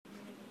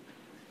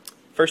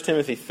1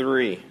 Timothy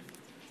 3,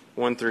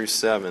 1 through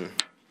 7.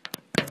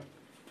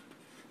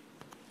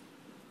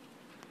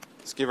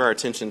 Let's give our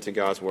attention to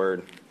God's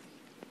Word.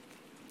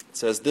 It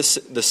says,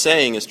 the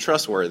saying is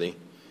trustworthy.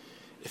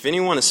 If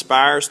anyone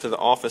aspires to the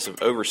office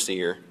of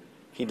overseer,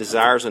 he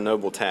desires a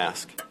noble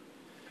task.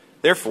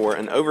 Therefore,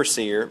 an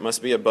overseer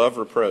must be above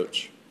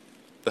reproach,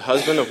 the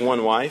husband of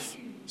one wife,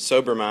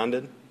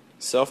 sober-minded,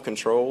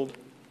 self-controlled,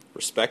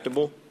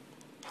 respectable,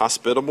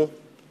 hospitable,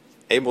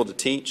 able to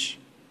teach,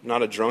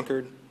 not a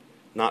drunkard,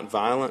 not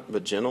violent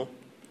but gentle,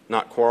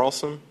 not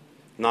quarrelsome,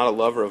 not a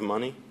lover of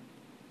money.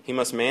 He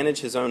must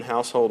manage his own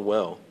household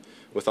well,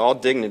 with all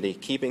dignity,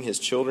 keeping his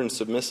children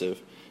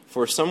submissive.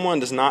 For if someone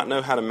does not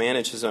know how to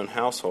manage his own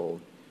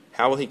household,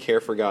 how will he care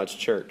for God's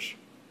church?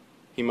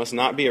 He must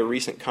not be a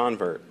recent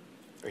convert,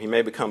 or he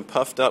may become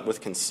puffed up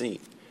with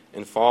conceit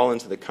and fall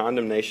into the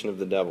condemnation of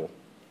the devil.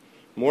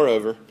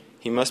 Moreover,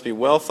 he must be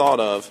well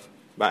thought of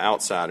by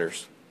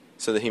outsiders,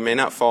 so that he may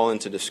not fall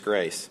into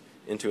disgrace,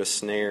 into a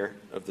snare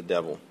of the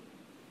devil.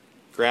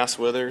 Grass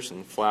withers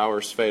and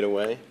flowers fade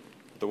away,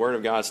 but the word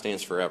of God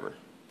stands forever.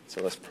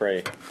 So let's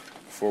pray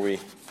before we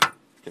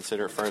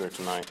consider it further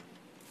tonight.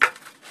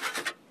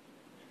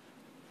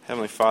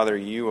 Heavenly Father,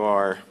 you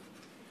are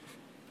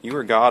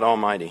God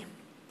Almighty.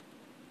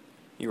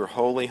 You are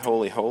holy,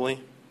 holy,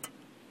 holy.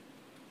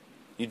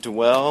 You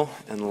dwell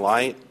in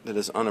light that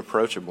is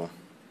unapproachable.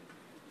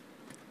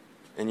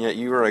 And yet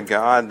you are a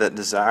God that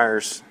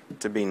desires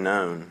to be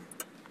known.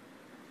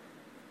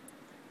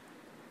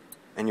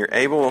 And you're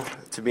able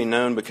to be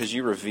known because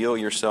you reveal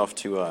yourself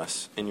to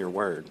us in your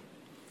word.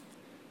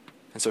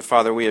 And so,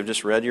 Father, we have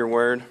just read your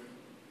word,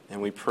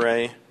 and we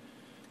pray,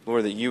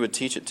 Lord, that you would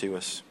teach it to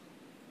us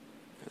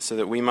so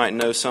that we might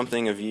know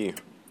something of you,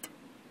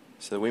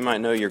 so that we might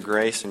know your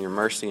grace and your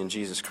mercy in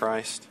Jesus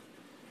Christ,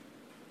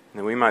 and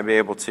that we might be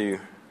able to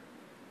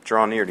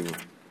draw near to you.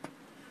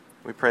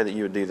 We pray that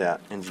you would do that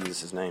in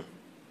Jesus' name.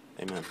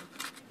 Amen.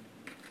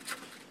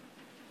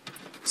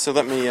 So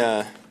let me,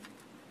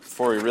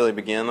 before we really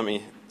begin, let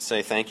me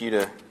say thank you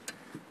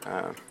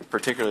to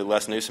particularly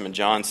Les Newsom and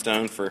John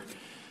Stone for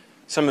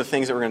some of the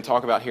things that we're going to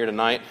talk about here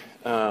tonight,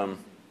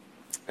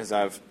 as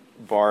I've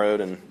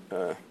borrowed and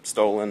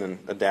stolen and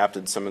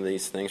adapted some of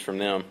these things from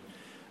them.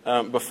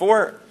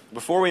 Before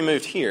we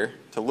moved here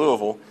to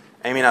Louisville,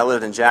 Amy and I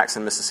lived in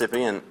Jackson,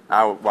 Mississippi, and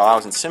while I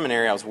was in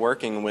seminary, I was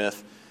working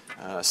with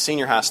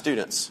senior high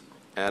students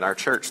at our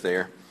church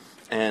there.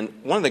 And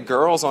one of the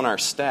girls on our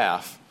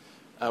staff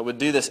would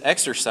do this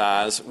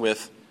exercise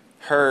with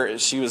her.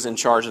 She was in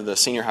charge of the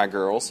senior high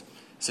girls,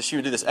 so she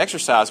would do this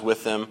exercise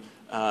with them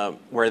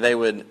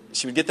where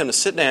she would get them to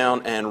sit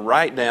down and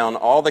write down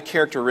all the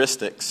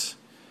characteristics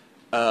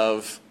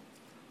of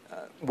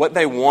what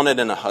they wanted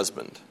in a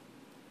husband.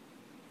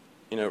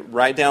 You know,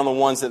 write down the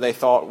ones that they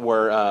thought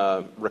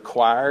were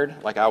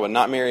required, like I would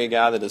not marry a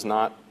guy that is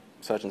not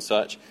such and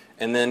such,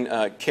 and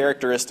then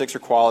characteristics or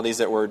qualities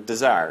that were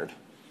desired.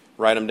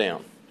 Write them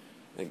down.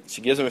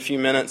 She gives them a few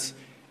minutes,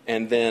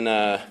 and then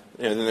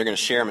then they're going to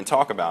share them and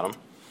talk about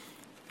them.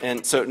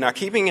 And so now,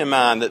 keeping in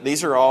mind that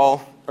these are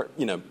all,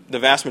 the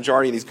vast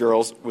majority of these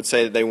girls would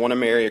say that they want to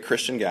marry a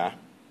Christian guy,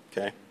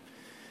 okay?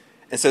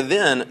 And so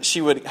then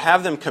she would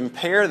have them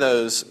compare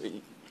those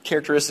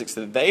characteristics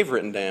that they've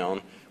written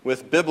down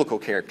with biblical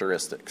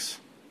characteristics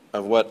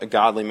of what a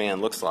godly man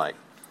looks like.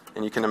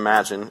 And you can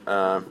imagine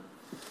how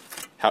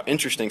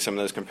interesting some of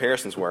those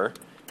comparisons were.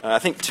 I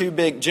think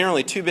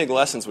generally two big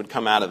lessons would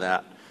come out of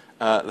that.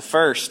 The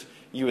first,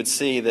 you would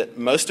see that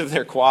most of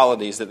their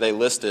qualities that they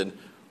listed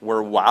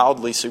were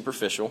wildly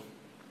superficial,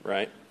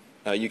 right?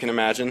 You can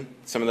imagine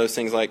some of those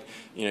things like,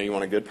 you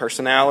want a good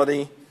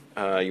personality,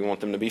 you want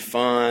them to be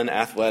fun,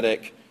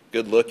 athletic,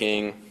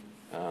 good-looking,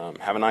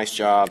 have a nice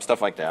job,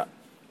 stuff like that.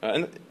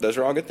 And those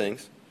are all good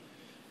things.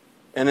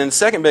 And then the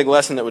second big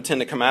lesson that would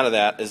tend to come out of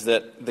that is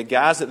that the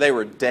guys that they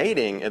were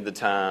dating at the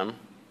time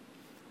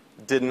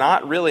did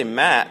not really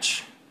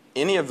match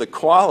any of the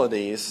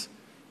qualities,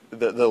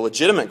 the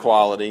legitimate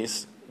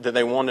qualities that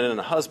they wanted in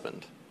a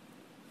husband.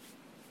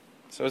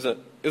 So it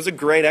was a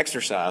great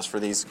exercise for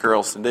these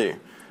girls to do.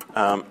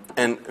 And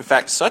in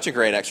fact, such a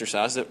great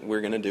exercise that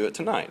we're going to do it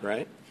tonight,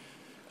 right?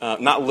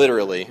 Not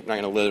literally. I'm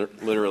not going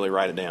to literally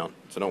write it down,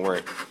 so don't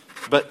worry.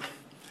 But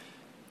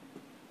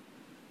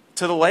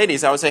to the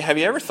ladies, I would say, have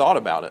you ever thought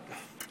about it?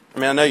 I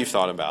mean, I know you've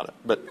thought about it,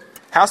 but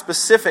how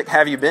specific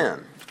have you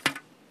been?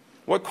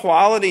 What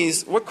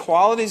qualities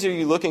are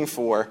you looking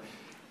for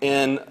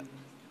in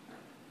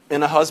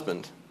a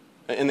husband,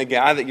 in the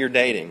guy that you're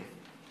dating?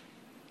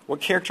 What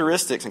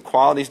characteristics and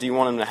qualities do you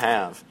want him to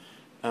have?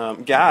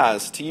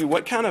 Guys, to you,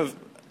 what kind of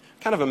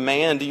a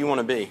man do you want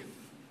to be?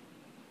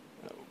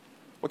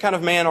 What kind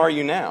of man are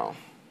you now?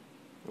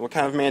 What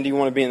kind of man do you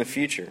want to be in the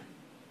future?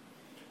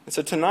 And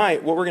so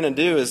tonight, what we're going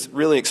to do is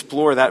really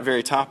explore that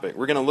very topic.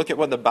 We're going to look at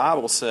what the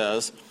Bible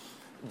says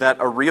that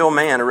a real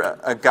man,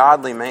 a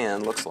godly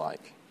man, looks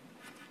like.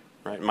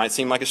 Right? It might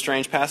seem like a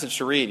strange passage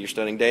to read. You're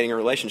studying dating or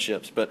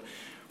relationships, but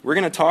we're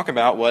going to talk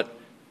about what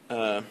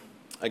a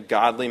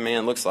godly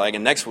man looks like.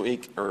 And next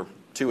week, or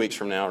 2 weeks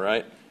from now,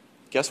 right?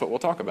 Guess what we'll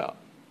talk about?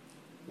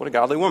 what a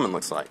godly woman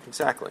looks like.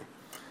 Exactly.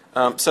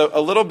 So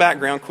a little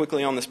background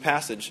quickly on this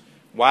passage.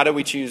 Why did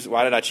I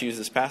choose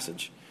this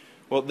passage?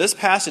 Well, this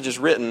passage is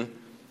written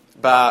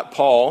by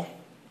Paul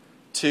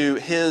to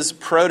his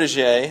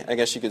protege, I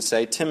guess you could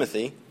say,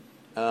 Timothy,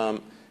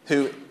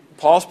 who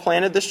Paul's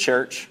planted this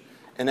church,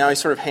 and now he's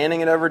sort of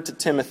handing it over to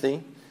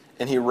Timothy,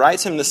 and he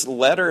writes him this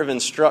letter of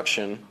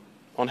instruction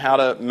on how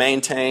to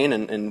maintain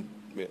and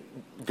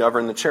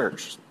govern the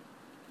church.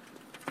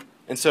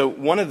 And so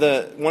one of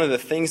the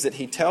things that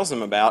he tells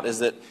them about is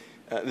that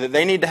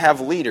they need to have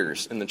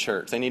leaders in the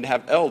church. They need to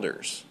have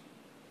elders.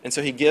 And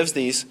so he gives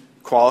these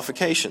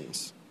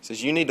qualifications. He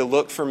says, you need to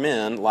look for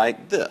men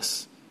like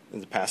this, in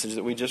the passage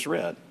that we just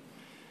read.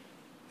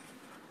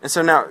 And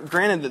so now,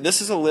 granted that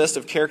this is a list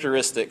of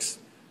characteristics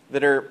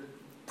that are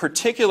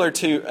particular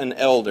to an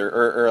elder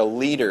or a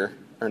leader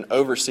or an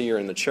overseer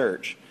in the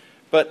church,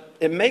 but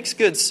it makes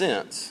good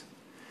sense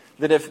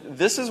that if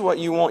this is what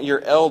you want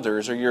your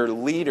elders or your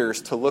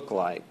leaders to look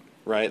like,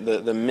 right,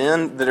 the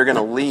men that are going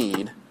to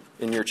lead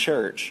in your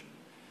church,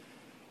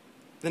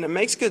 then it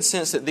makes good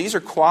sense that these are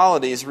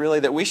qualities really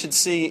that we should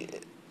see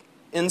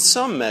in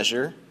some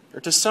measure or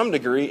to some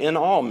degree in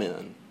all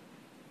men,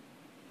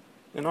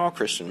 in all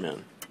Christian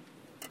men.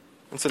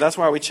 And so that's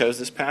why we chose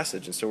this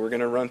passage, and so we're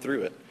going to run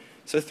through it.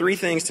 So 3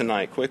 things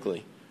tonight,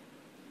 quickly.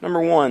 Number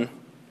 1,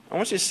 I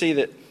want you to see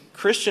that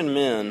Christian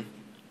men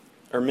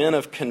are men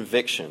of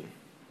conviction.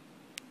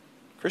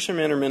 Christian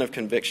men are men of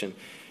conviction.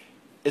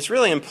 It's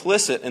really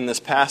implicit in this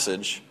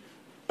passage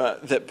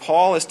that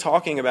Paul is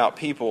talking about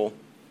people,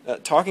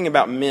 talking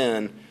about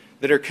men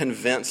that are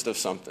convinced of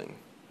something.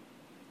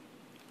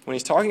 When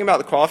he's talking about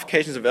the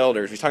qualifications of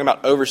elders, he's talking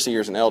about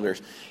overseers and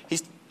elders,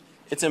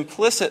 it's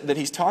implicit that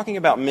he's talking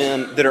about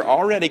men that are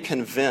already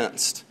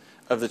convinced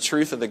of the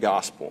truth of the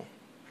gospel.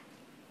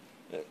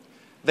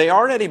 They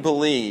already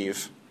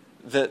believe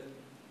that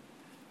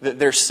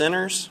they're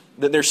sinners,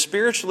 that they're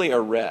spiritually a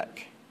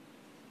wreck,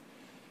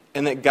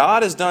 and that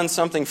God has done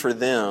something for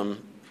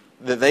them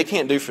that they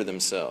can't do for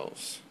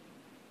themselves.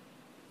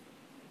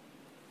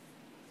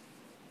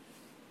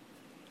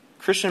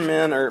 Christian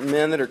men are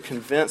men that are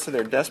convinced of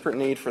their desperate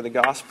need for the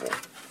gospel,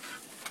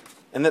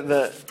 and that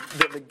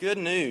the good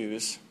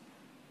news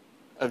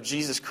of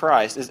Jesus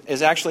Christ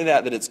is actually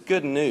that it's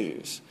good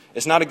news.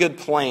 It's not a good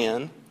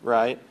plan,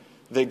 right?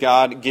 That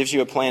God gives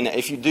you a plan that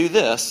if you do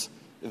this,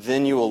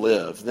 then you will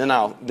live.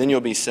 Then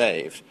you'll be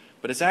saved.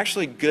 But it's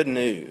actually good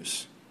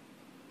news.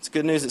 It's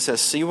good news that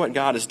says, see what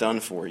God has done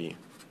for you.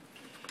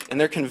 And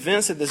they're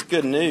convinced that this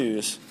good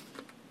news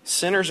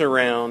centers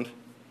around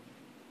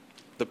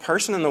the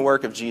person and the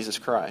work of Jesus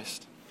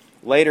Christ.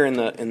 Later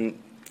in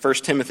 1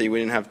 Timothy, we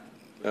didn't have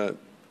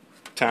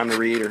time to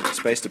read or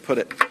space to put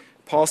it.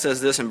 Paul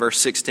says this in verse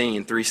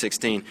 16,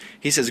 3:16.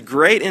 He says,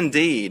 great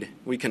indeed,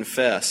 we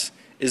confess,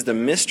 is the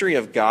mystery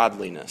of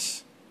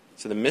godliness.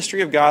 So the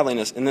mystery of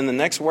godliness, and then the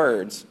next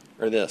words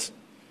are this.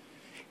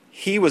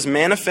 He was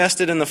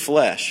manifested in the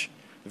flesh,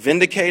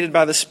 vindicated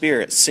by the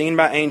Spirit, seen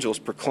by angels,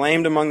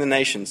 proclaimed among the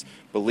nations,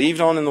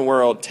 believed on in the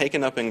world,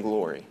 taken up in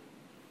glory.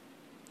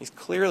 He's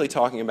clearly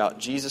talking about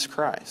Jesus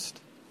Christ.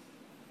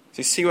 So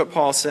you see what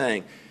Paul's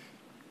saying.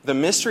 The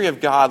mystery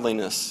of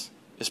godliness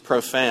is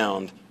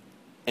profound,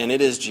 and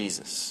it is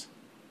Jesus.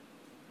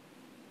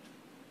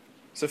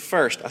 So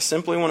first, I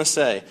simply want to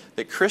say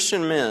that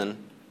Christian men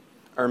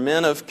are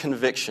men of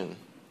conviction,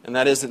 and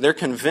that is that they're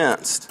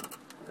convinced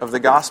of the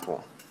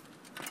gospel,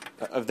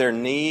 of their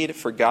need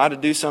for God to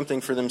do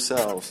something for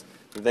themselves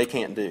that they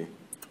can't do.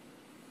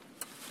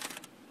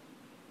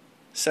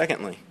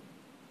 Secondly,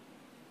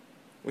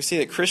 we see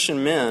that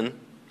Christian men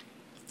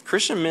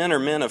are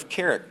men of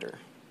character.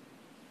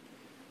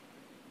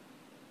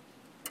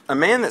 A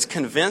man that's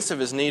convinced of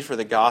his need for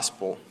the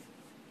gospel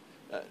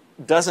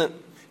doesn't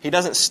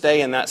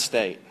stay in that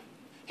state.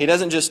 He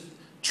doesn't just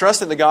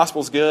trust that the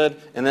gospel's good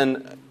and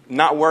then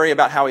not worry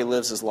about how he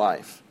lives his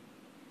life.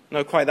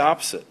 No, quite the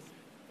opposite.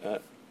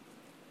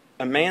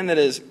 A man that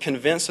is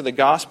convinced of the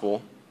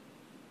gospel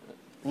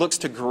looks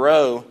to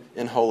grow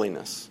in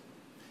holiness.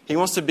 He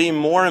wants to be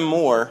more and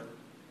more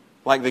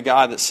like the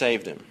God that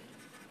saved him.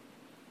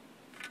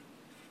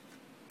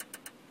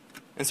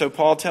 And so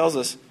Paul tells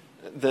us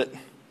that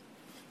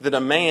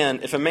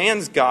if a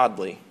man's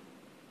godly,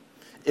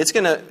 it's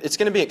going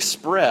to be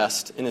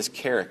expressed in his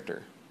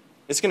character.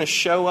 It's going to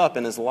show up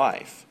in his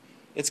life.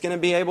 It's going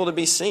to be able to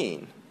be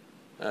seen.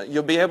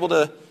 You'll be able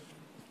to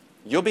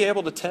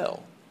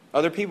tell.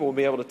 Other people will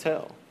be able to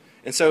tell.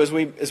 And so as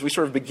we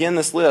sort of begin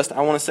this list,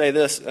 I want to say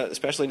this,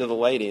 especially to the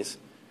ladies.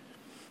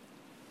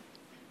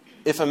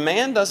 If a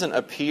man doesn't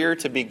appear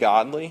to be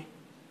godly,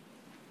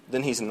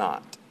 then he's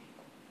not.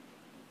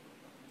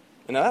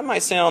 And now that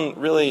might sound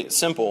really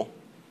simple,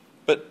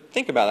 but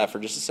think about that for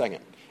just a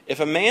second. If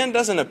a man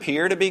doesn't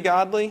appear to be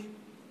godly,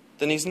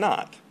 then he's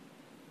not.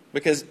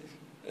 Because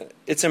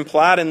it's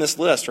implied in this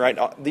list, right?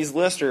 These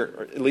lists are,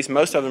 or at least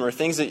most of them, are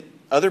things that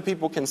other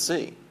people can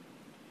see.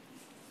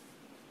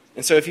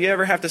 And so if you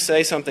ever have to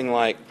say something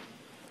like,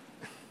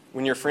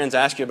 when your friends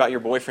ask you about your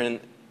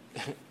boyfriend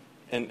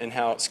and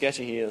how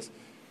sketchy he is,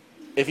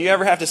 if you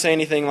ever have to say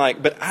anything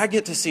like, but I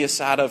get to see a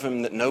side of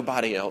him that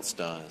nobody else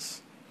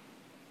does.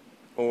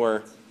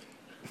 Or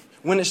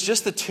when it's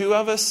just the two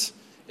of us,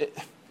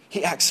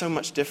 he acts so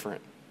much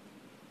different.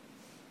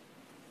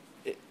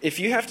 If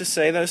you have to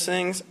say those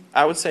things,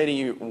 I would say to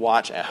you,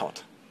 watch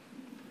out.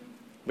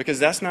 Because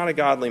that's not a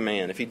godly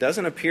man. If he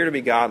doesn't appear to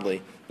be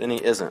godly, then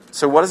he isn't.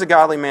 So what does a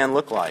godly man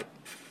look like?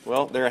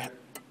 Well, there are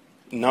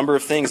a number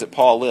of things that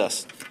Paul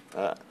lists.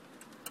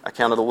 I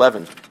counted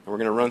 11, and we're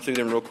going to run through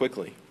them real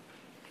quickly.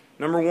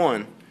 Number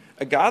 1,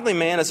 a godly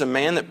man is a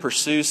man that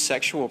pursues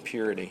sexual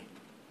purity.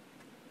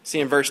 See,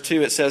 in verse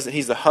 2, it says that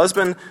he's the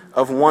husband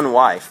of one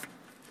wife.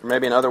 Or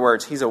maybe in other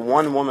words, he's a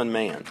one-woman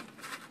man.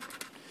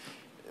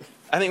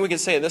 I think we could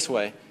say it this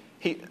way.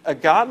 A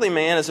godly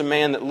man is a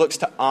man that looks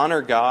to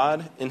honor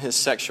God in his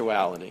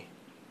sexuality.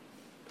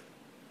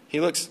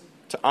 He looks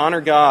to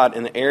honor God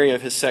in the area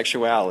of his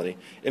sexuality.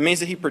 It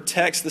means that he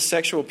protects the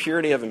sexual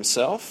purity of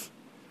himself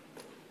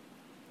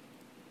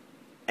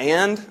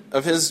and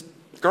of his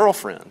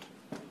girlfriend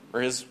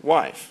or his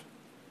wife.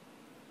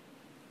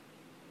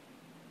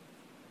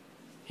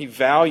 He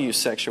values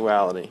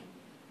sexuality.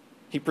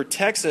 He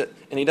protects it,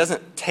 and he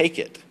doesn't take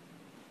it.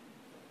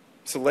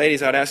 So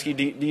ladies, I'd ask you,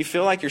 do you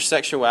feel like your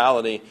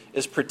sexuality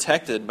is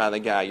protected by the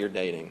guy you're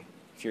dating,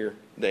 if you're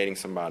dating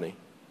somebody?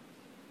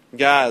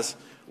 Guys,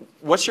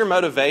 what's your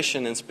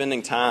motivation in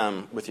spending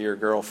time with your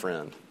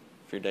girlfriend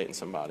if you're dating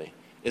somebody?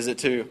 Is it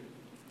to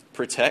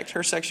protect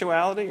her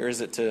sexuality, or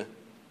is it to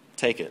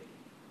take it?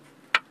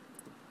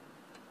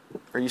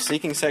 Are you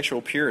seeking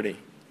sexual purity?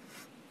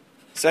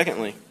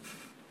 Secondly,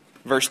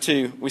 verse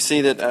 2, we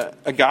see that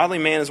a godly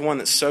man is one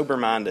that's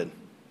sober-minded.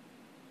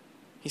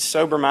 He's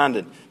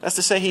sober-minded. That's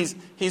to say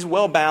he's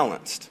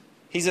well-balanced.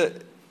 He's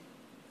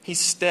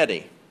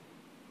steady.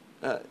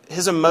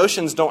 His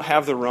emotions don't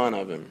have the run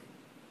of him.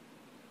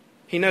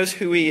 He knows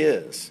who he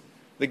is.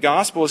 The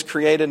gospel has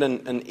created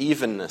an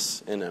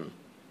evenness in him.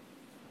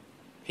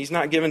 He's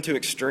not given to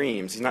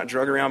extremes. He's not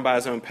drugged around by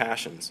his own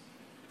passions.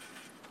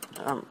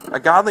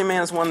 A godly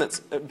man is one that's,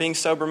 being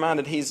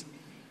sober-minded, he's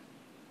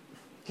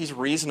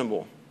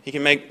reasonable. He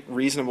can make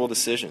reasonable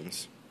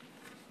decisions.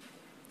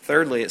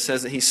 Thirdly, it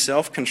says that he's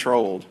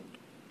self-controlled.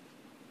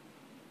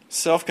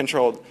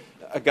 Self-controlled.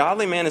 A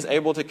godly man is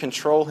able to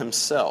control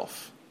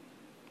himself.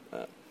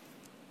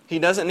 He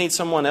doesn't need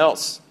someone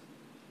else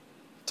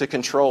to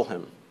control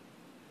him.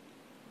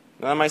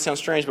 Now, that might sound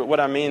strange, but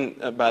what I mean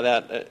by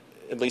that,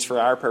 at least for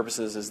our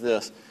purposes, is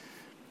this.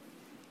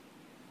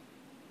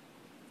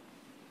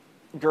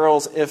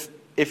 Girls, if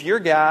you're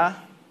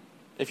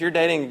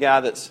dating a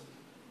guy that's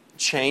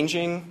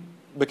changing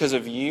because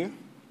of you,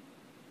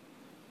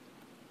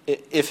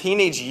 if he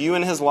needs you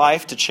in his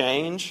life to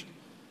change,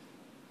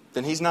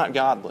 then he's not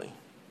godly.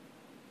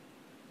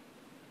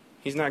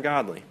 He's not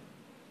godly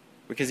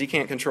because he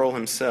can't control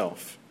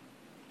himself.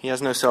 He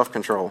has no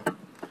self-control.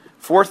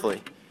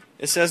 Fourthly,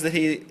 it says that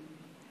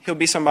he'll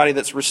be somebody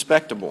that's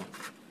respectable.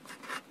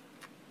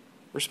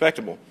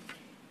 Respectable.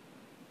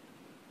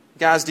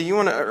 Guys, do you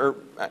want to, or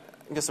I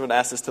guess I would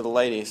ask this to the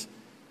ladies,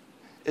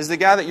 is the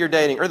guy that you're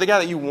dating, or the guy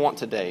that you want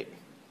to date,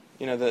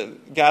 the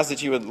guys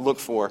that you would look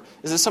for,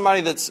 is it somebody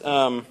that's,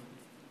 are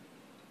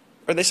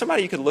they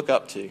somebody you could look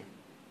up to?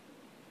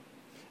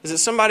 Is it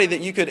somebody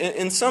that you could,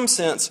 in some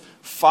sense,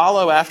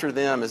 follow after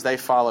them as they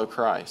follow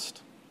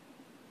Christ?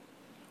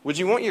 Would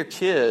you want your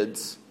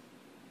kids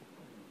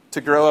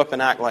to grow up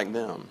and act like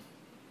them?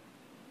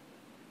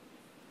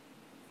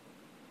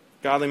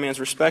 Godly man's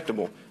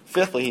respectable.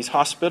 Fifthly, he's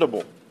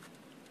hospitable.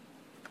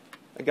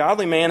 A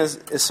godly man is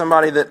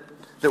somebody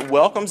that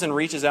welcomes and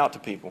reaches out to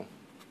people.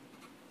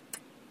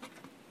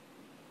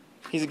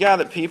 He's a guy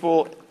that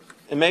people,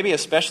 and maybe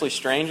especially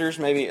strangers,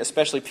 maybe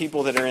especially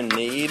people that are in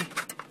need,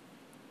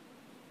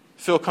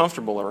 feel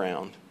comfortable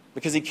around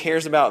because he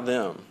cares about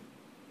them.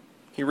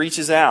 He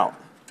reaches out.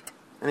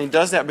 And he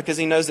does that because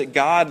he knows that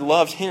God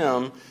loved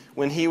him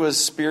when he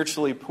was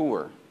spiritually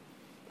poor.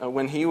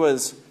 When he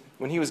was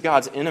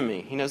God's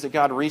enemy, he knows that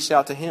God reached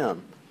out to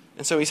him.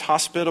 And so he's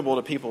hospitable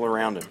to people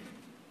around him.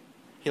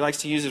 He likes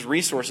to use his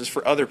resources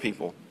for other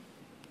people,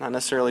 not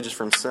necessarily just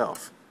for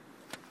himself.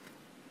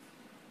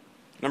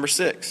 Number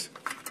 6,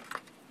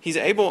 he's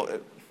able,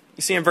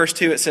 you see in verse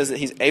 2 it says that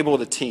he's able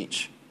to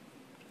teach.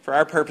 For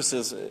our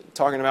purposes,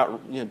 talking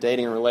about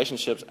dating and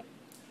relationships, I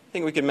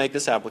think we could make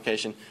this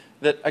application,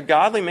 that a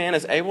godly man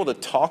is able to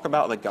talk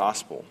about the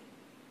gospel.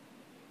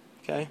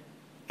 Okay?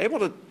 Able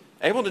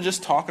to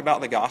just talk about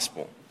the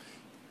gospel.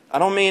 I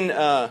don't mean,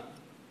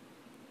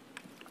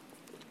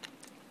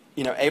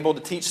 able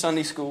to teach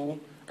Sunday school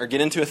or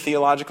get into a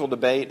theological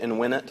debate and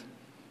win it.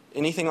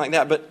 Anything like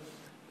that.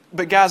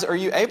 But guys, are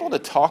you able to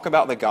talk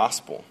about the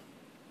gospel?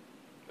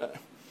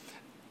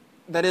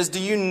 That is, do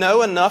you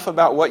know enough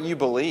about what you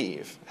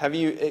believe? Have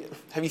you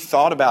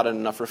thought about it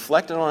enough,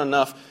 reflected on it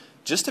enough,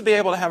 just to be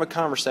able to have a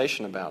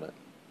conversation about it?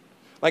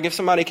 Like if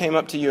somebody came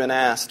up to you and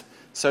asked,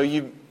 so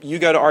you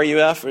go to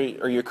RUF, or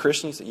are you a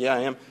Christian? You said, yeah, I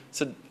am. I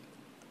said,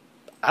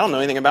 I don't know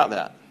anything about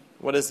that.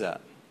 What is that?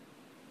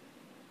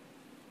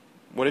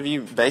 What have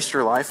you based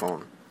your life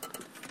on?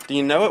 Do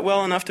you know it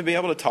well enough to be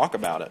able to talk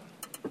about it?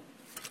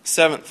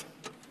 Seventh,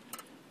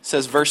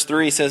 says verse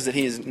 3 says that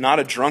he is not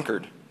a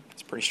drunkard.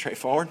 It's pretty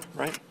straightforward,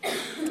 right?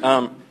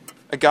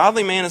 A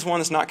godly man is one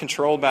that's not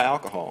controlled by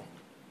alcohol.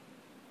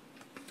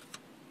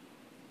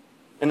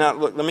 And now,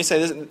 look, let me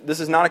say this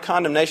is not a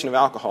condemnation of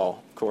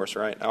alcohol, of course,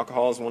 right?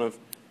 Alcohol is one of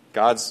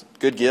God's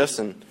good gifts,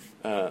 and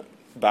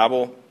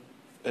Bible,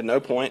 at no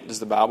point does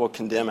the Bible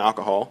condemn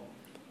alcohol.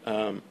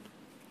 It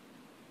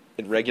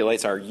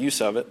regulates our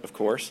use of it, of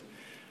course.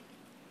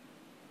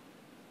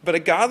 But a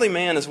godly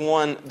man is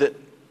one that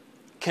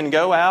can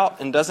go out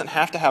and doesn't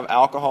have to have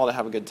alcohol to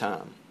have a good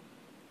time.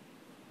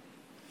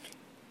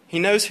 He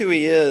knows who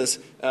he is.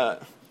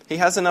 He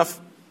has enough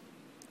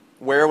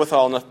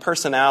wherewithal, enough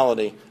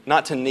personality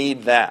not to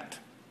need that.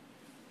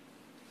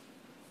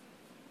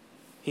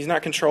 He's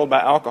not controlled by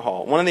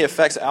alcohol. One of the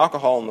effects of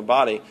alcohol in the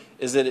body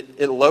is that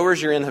it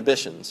lowers your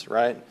inhibitions,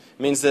 right? It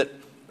means that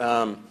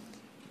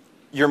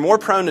you're more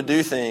prone to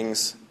do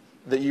things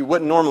that you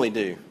wouldn't normally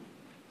do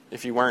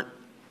if you weren't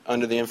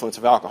under the influence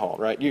of alcohol,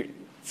 right? You're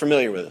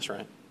familiar with this,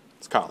 right?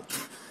 It's college.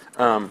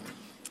 And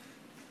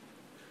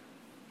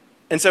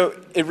so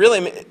it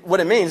really, what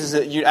it means is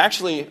that you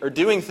actually are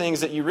doing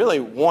things that you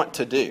really want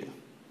to do,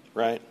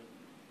 right?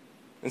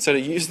 And so to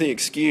use the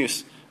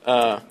excuse,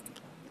 when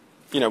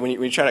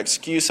you try to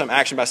excuse some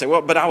action by saying,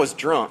 well, but I was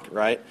drunk,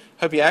 right?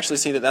 Hope you actually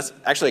see that that's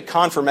actually a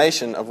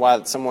confirmation of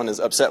why someone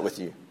is upset with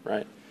you,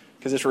 right?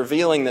 Because it's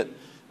revealing that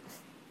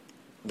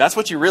that's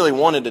what you really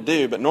wanted to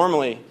do, but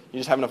normally you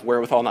just have enough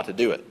wherewithal not to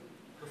do it.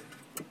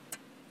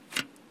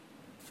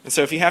 And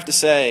so if you have to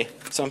say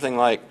something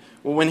like,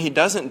 well, when he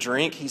doesn't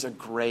drink, he's a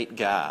great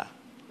guy,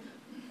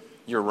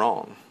 you're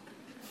wrong.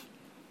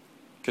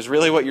 Because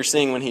really what you're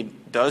seeing when he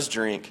does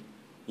drink,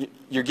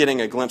 you're getting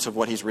a glimpse of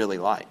what he's really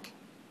like.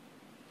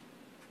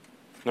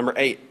 Number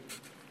 8.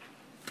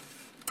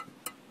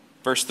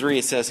 Verse 3,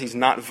 it says he's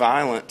not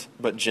violent,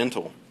 but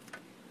gentle.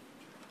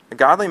 A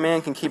godly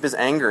man can keep his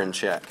anger in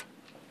check.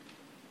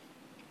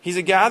 He's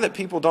a guy that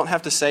people don't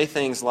have to say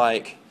things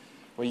like,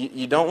 well,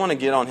 you don't want to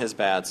get on his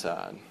bad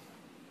side.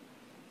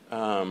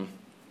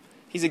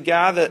 He's a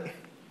guy that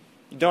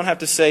you don't have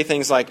to say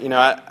things like,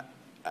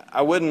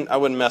 I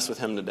wouldn't mess with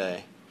him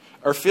today,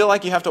 or feel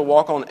like you have to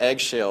walk on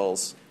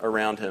eggshells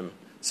around him,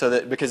 so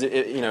that because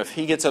if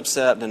he gets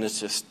upset, then it's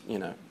just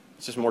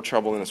more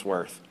trouble than it's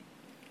worth.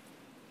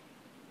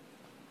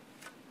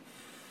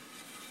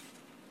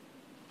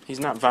 He's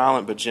not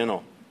violent but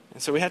gentle,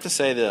 and so we have to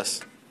say this.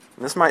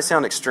 And this might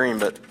sound extreme,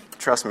 but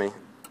trust me,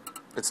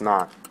 it's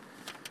not.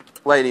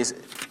 Ladies,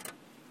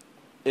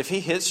 if he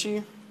hits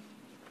you,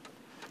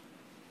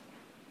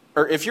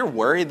 or if you're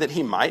worried that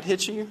he might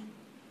hit you,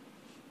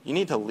 you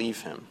need to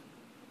leave him.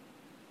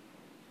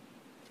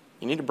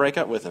 You need to break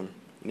up with him.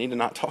 You need to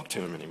not talk to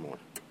him anymore.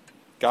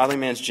 Godly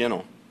man's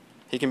gentle.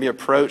 He can be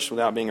approached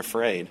without being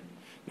afraid.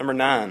 Number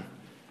 9, it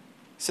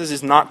says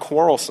he's not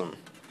quarrelsome,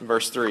 in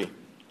verse 3.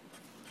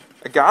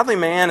 A godly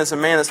man is a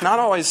man that's not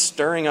always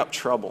stirring up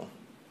trouble.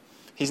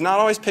 He's not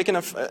always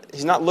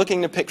he's not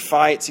looking to pick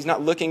fights. He's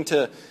not looking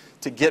to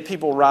get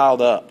people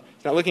riled up.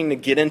 He's not looking to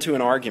get into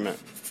an argument.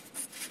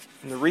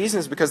 And the reason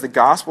is because the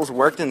gospel's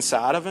worked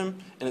inside of him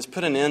and it's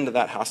put an end to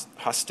that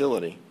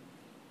hostility.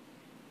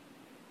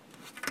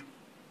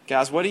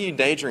 Guys, what do you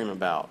daydream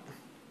about?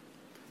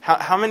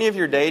 How many of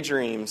your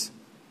daydreams,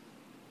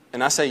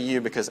 and I say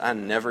you because I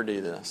never do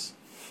this,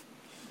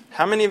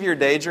 how many of your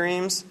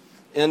daydreams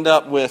end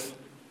up with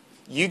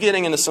you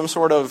getting into some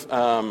sort of,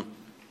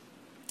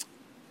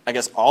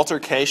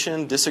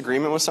 altercation,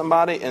 disagreement with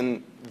somebody,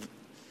 and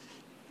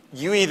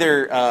you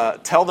either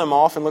tell them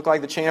off and look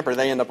like the champ, or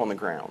they end up on the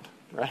ground,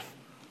 right?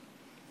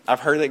 I've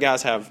heard that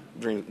guys have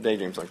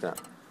daydreams like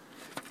that.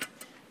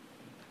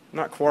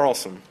 Not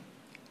quarrelsome.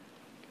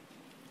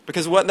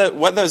 Because what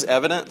those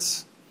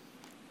evidence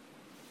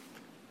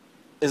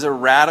is a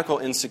radical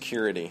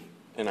insecurity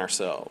in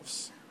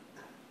ourselves.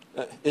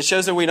 It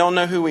shows that we don't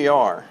know who we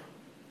are.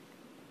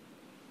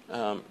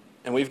 And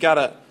we've got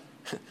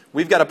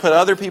to put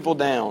other people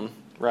down,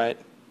 right,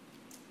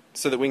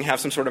 so that we can have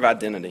some sort of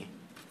identity.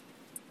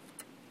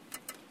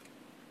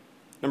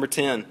 Number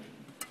 10,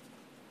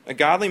 a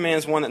godly man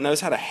is one that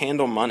knows how to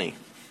handle money.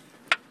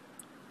 It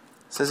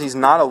says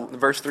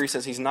verse 3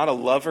 says he's not a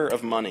lover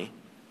of money.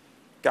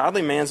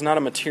 Godly man's not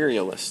a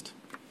materialist.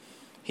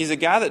 He's a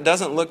guy that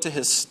doesn't look to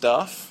his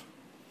stuff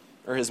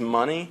or his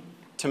money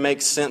to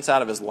make sense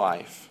out of his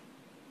life.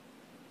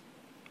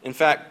 In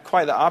fact,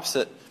 quite the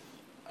opposite.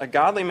 A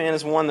godly man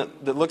is one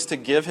that looks to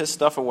give his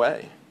stuff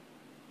away.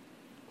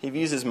 He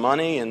views his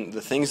money and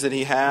the things that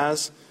he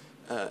has,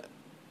 in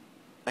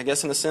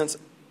a sense,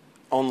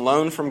 on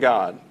loan from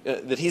God.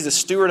 That he's a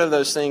steward of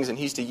those things and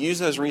he's to use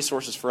those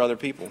resources for other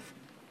people.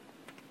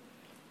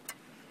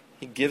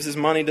 He gives his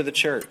money to the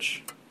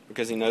church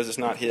because he knows it's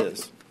not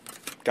his.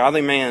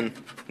 Godly man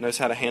knows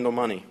how to handle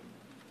money.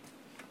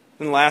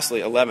 And lastly,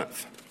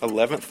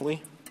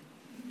 11thly,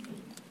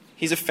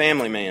 he's a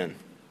family man.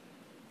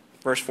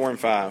 Verse 4 and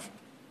 5.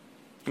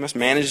 He must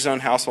manage his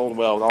own household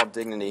well with all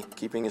dignity,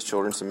 keeping his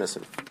children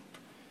submissive.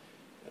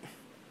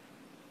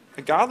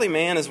 A godly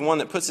man is one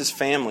that puts his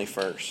family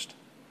first.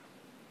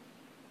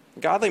 A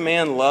godly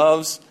man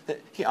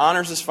he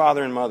honors his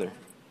father and mother.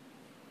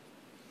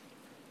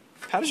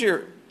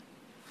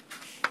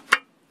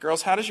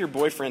 Girls, how does your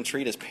boyfriend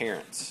treat his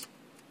parents,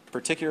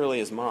 particularly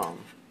his mom?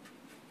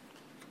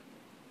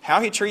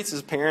 How he treats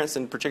his parents,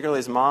 and particularly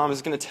his mom,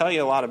 is going to tell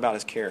you a lot about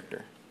his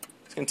character.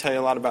 It's going to tell you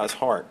a lot about his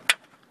heart.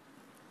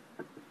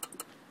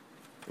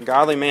 A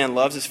godly man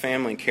loves his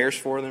family and cares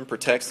for them,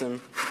 protects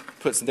them,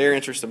 puts their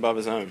interest above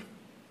his own.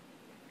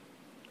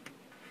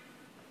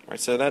 All right,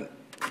 so that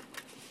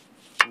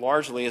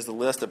largely is the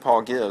list that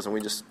Paul gives, and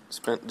we just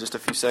spent just a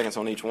few seconds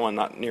on each one,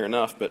 not near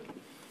enough, but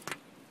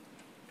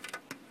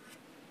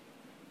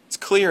it's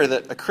clear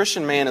that a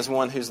Christian man is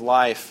one whose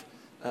life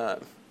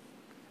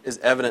is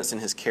evidenced in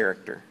his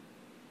character.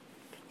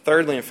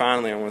 Thirdly and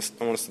finally, I want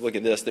us to look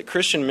at this, that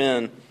Christian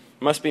men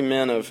must be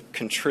men of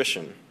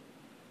contrition.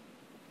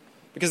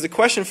 Because the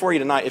question for you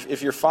tonight,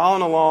 if you're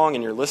following along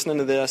and you're listening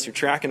to this, you're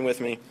tracking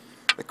with me,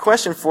 the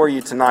question for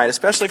you tonight,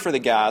 especially for the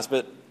guys,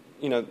 but,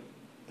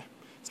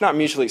 it's not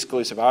mutually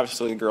exclusive.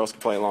 Obviously, the girls can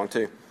play along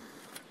too.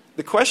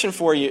 The question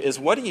for you is,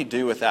 what do you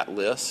do with that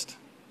list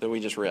that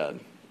we just read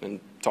and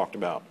talked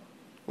about?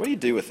 What do you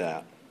do with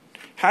that?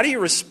 How do you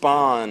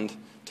respond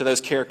to those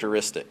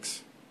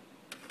characteristics?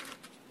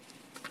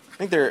 I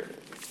think there are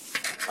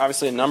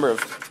obviously a number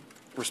of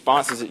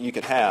responses that you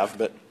could have,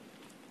 but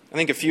I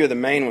think a few of the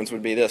main ones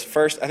would be this.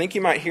 First, I think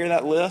you might hear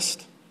that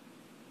list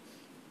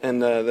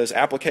and those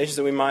applications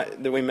that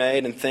we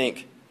made and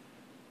think,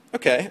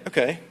 okay,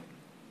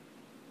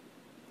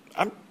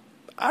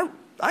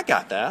 I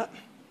got that.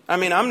 I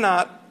mean, I'm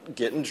not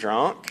getting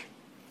drunk,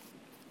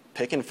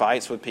 picking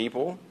fights with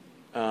people.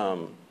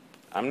 I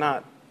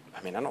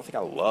don't think I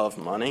love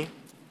money.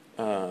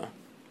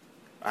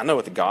 I know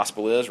what the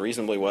gospel is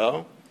reasonably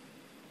well.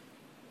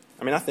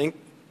 I think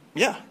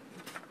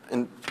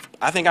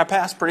I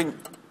passed pretty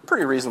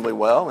reasonably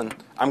well, and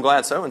I'm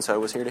glad so-and-so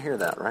was here to hear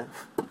that, right?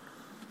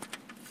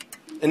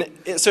 And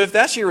so if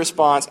that's your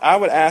response, I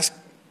would ask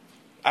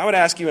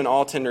you in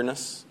all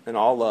tenderness and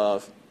all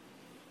love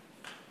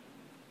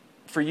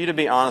for you to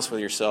be honest with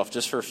yourself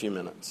just for a few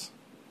minutes.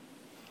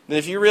 That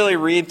if you really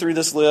read through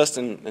this list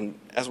and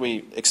as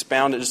we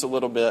expound it just a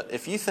little bit,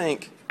 if you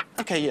think,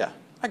 okay, yeah,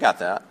 I got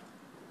that,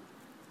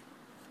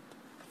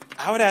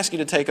 I would ask you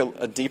to take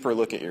a deeper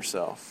look at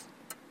yourself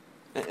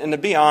and to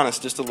be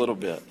honest just a little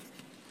bit.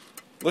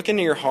 Look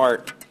into your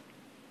heart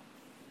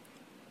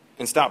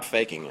and stop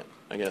faking it,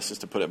 I guess,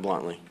 just to put it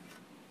bluntly.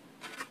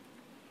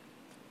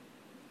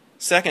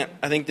 Second,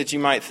 I think that you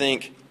might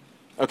think,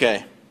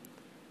 okay,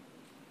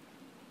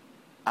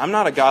 I'm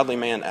not a godly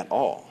man at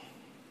all.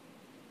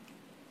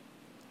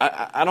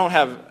 I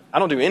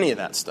don't do any of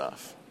that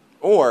stuff.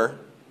 Or,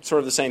 sort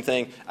of the same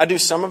thing, I do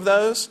some of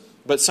those,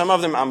 but some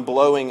of them I'm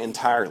blowing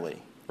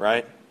entirely,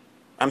 right?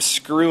 I'm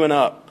screwing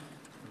up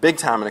big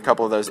time in a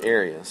couple of those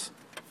areas.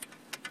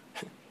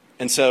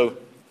 And so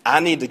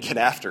I need to get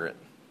after it,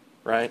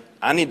 right?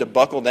 I need to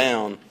buckle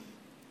down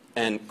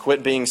and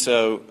quit being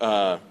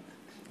so,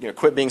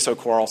 quit being so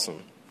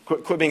quarrelsome,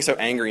 quit being so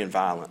angry and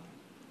violent.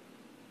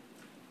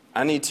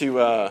 I need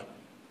to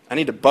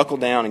buckle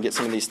down and get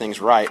some of these things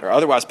right, or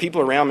otherwise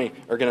people around me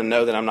are going to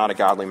know that I'm not a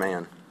godly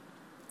man.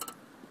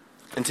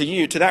 And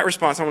to that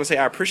response, I want to say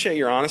I appreciate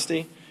your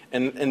honesty,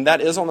 and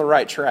that is on the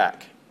right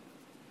track.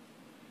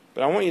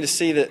 But I want you to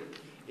see that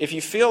if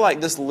you feel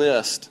like this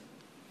list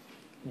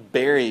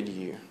buried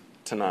you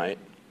tonight,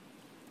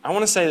 I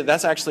want to say that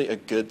that's actually a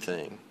good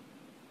thing.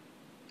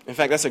 In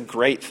fact, that's a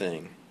great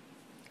thing.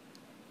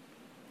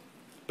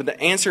 But the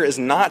answer is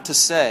not to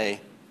say,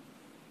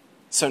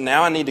 so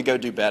now I need to go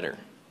do better.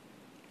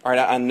 All right,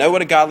 I know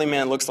what a godly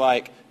man looks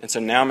like, and so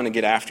now I'm going to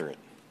get after it.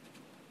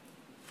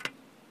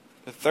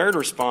 The third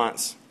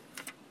response,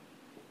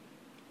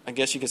 I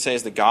guess you could say,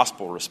 is the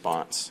gospel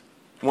response.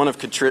 One of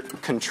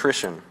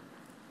contrition,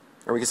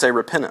 or we could say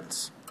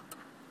repentance.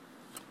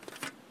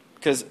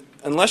 Because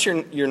unless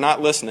you're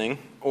not listening,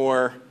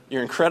 or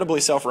you're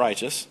incredibly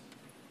self-righteous,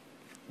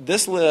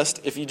 this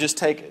list, if you just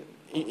take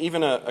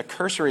even a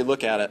cursory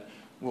look at it,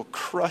 will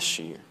crush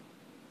you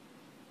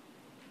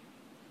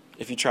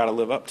if you try to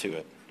live up to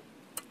it.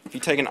 If you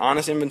take an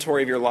honest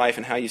inventory of your life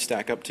and how you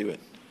stack up to it.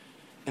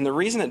 And the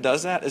reason it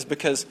does that is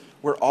because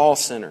we're all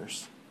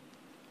sinners.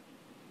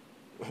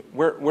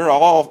 We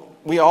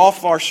all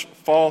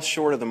fall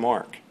short of the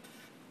mark.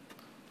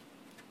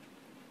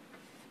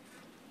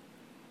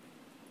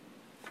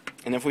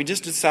 And if we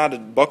just decide to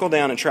buckle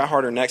down and try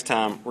harder next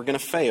time, we're going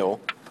to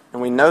fail.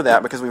 And we know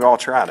that because we've all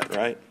tried it,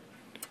 right?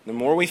 The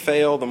more we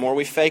fail, the more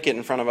we fake it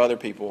in front of other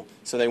people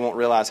so they won't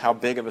realize how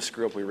big of a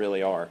screw-up we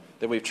really are.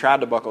 That we've tried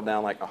to buckle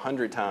down like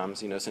 100 times,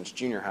 since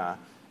junior high,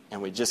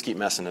 and we just keep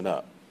messing it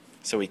up.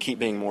 So we keep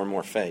being more and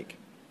more fake.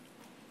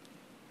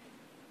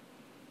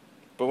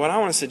 But what I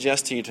want to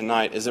suggest to you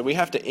tonight is that we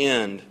have to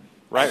end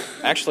right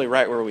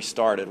where we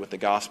started with the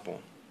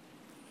gospel.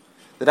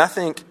 That I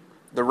think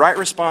the right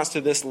response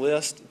to this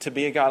list, to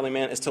be a godly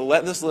man, is to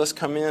let this list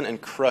come in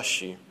and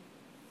crush you.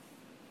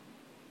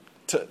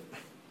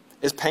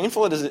 As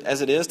painful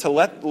as it is, to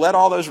let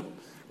all those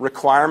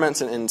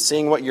requirements and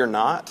seeing what you're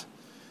not,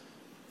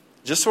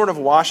 just sort of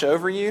wash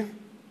over you,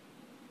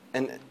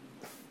 and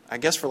I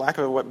guess for lack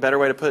of a better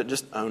way to put it,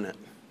 just own it,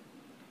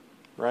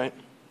 right?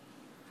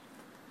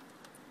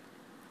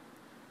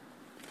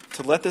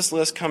 To let this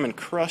list come and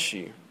crush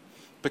you,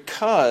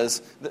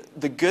 because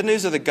the good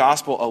news of the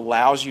gospel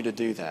allows you to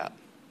do that.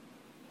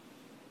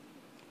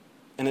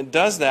 And it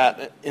does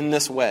that in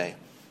this way.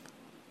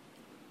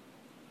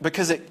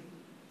 Because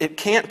it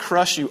can't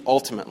crush you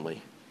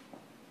ultimately.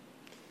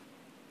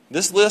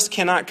 This list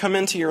cannot come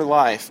into your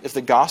life if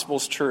the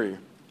gospel's true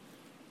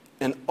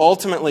and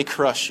ultimately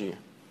crush you.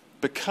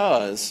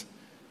 Because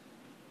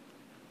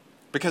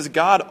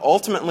God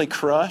ultimately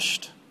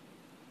crushed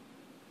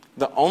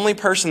the only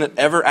person that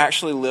ever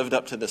actually lived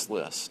up to this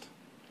list.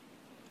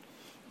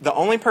 The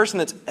only person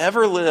that's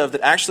ever lived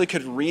that actually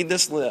could read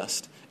this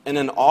list and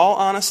in all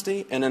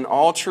honesty and in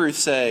all truth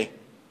say,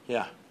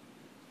 yeah,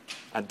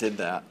 I did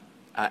that.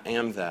 I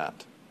am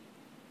that.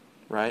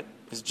 Right?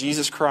 Is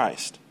Jesus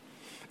Christ.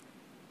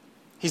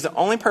 He's the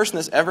only person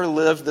that's ever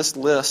lived this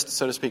list,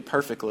 so to speak,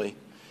 perfectly.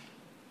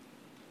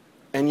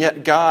 And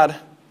yet God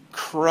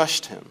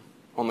crushed him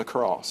on the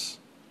cross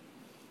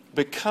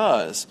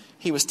because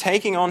he was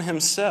taking on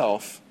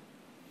himself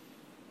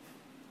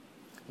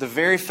the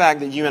very fact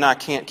that you and I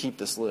can't keep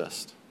this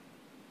list.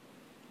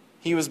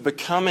 He was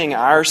becoming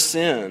our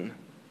sin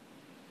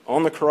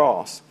on the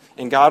cross,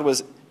 and God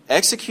was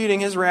executing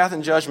his wrath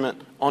and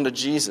judgment onto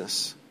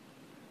Jesus.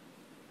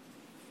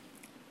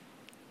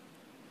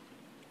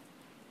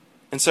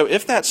 And so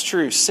if that's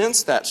true,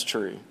 since that's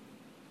true,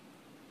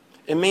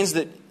 it means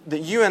that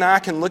you and I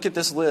can look at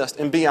this list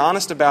and be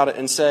honest about it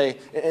and say,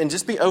 and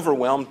just be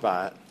overwhelmed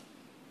by it.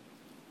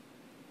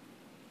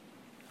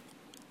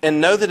 And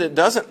know that it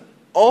doesn't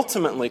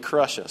ultimately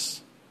crush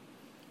us.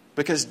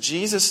 Because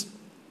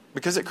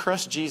it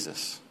crushed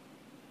Jesus.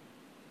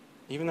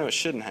 Even though it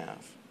shouldn't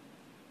have.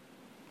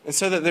 And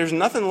so that there's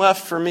nothing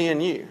left for me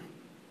and you.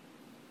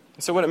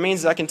 And so what it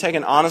means is I can take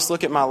an honest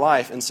look at my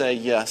life and say,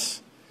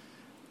 yes,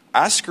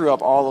 I screw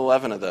up all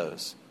 11 of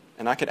those.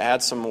 And I could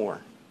add some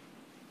more.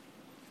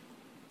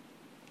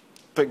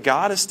 But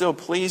God is still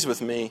pleased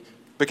with me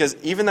because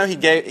even though He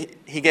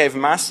gave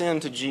my sin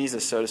to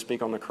Jesus, so to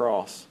speak, on the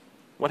cross,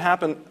 what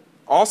happened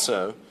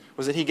also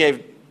was that He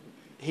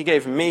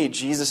gave me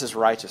Jesus'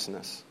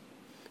 righteousness.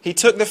 He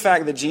took the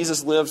fact that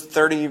Jesus lived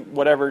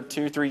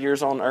 2-3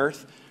 years on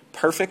earth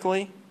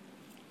perfectly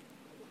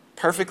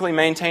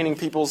maintaining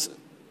people's,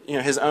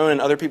 his own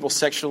and other people's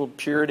sexual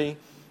purity,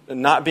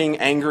 and not being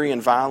angry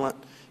and violent.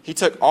 He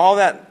took all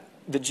that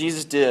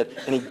Jesus did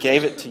and He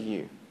gave it to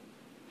you.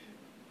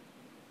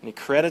 And He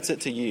credits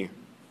it to you.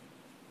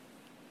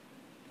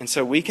 And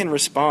so we can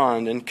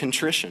respond in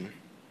contrition.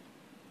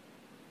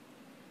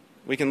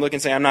 We can look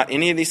and say, I'm not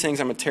any of these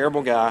things. I'm a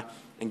terrible guy.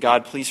 And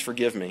God, please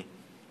forgive me.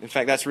 In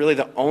fact, that's really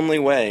the only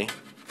way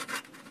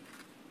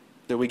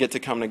that we get to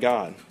come to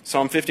God.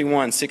 Psalm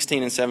 51,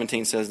 16 and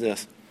 17 says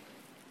this.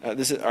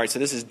 This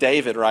is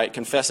David, right,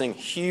 confessing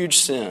huge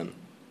sin.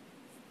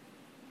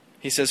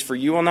 He says, "For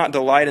you will not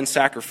delight in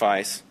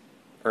sacrifice,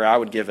 or I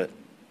would give it.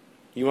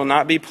 You will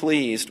not be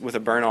pleased with a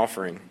burnt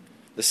offering.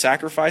 The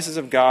sacrifices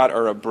of God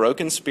are a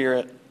broken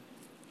spirit,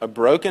 a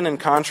broken and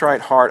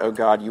contrite heart, O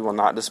God, you will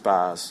not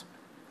despise."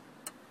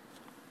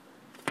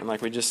 And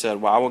like we just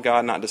said, why will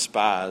God not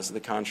despise the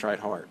contrite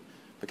heart?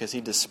 Because He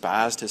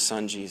despised His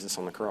Son Jesus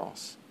on the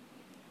cross.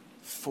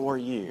 For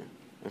you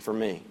and for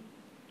me.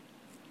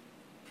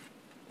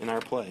 In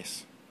our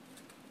place.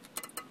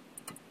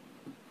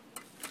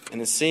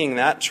 And it's seeing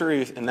that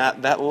truth and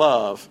that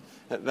love,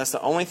 that's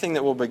the only thing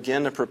that will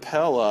begin to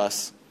propel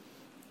us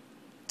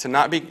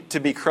to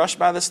be crushed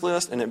by this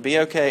list and it be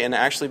okay and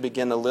actually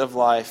begin to live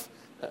life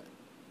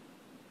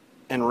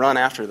and run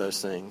after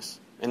those things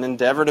and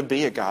endeavor to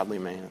be a godly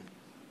man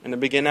and to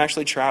begin to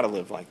actually try to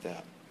live like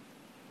that.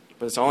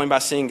 But it's only by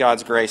seeing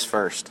God's grace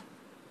first.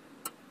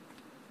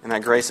 And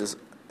that grace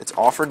it's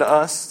offered to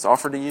us, it's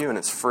offered to you, and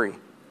it's free.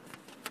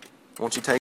 Won't you take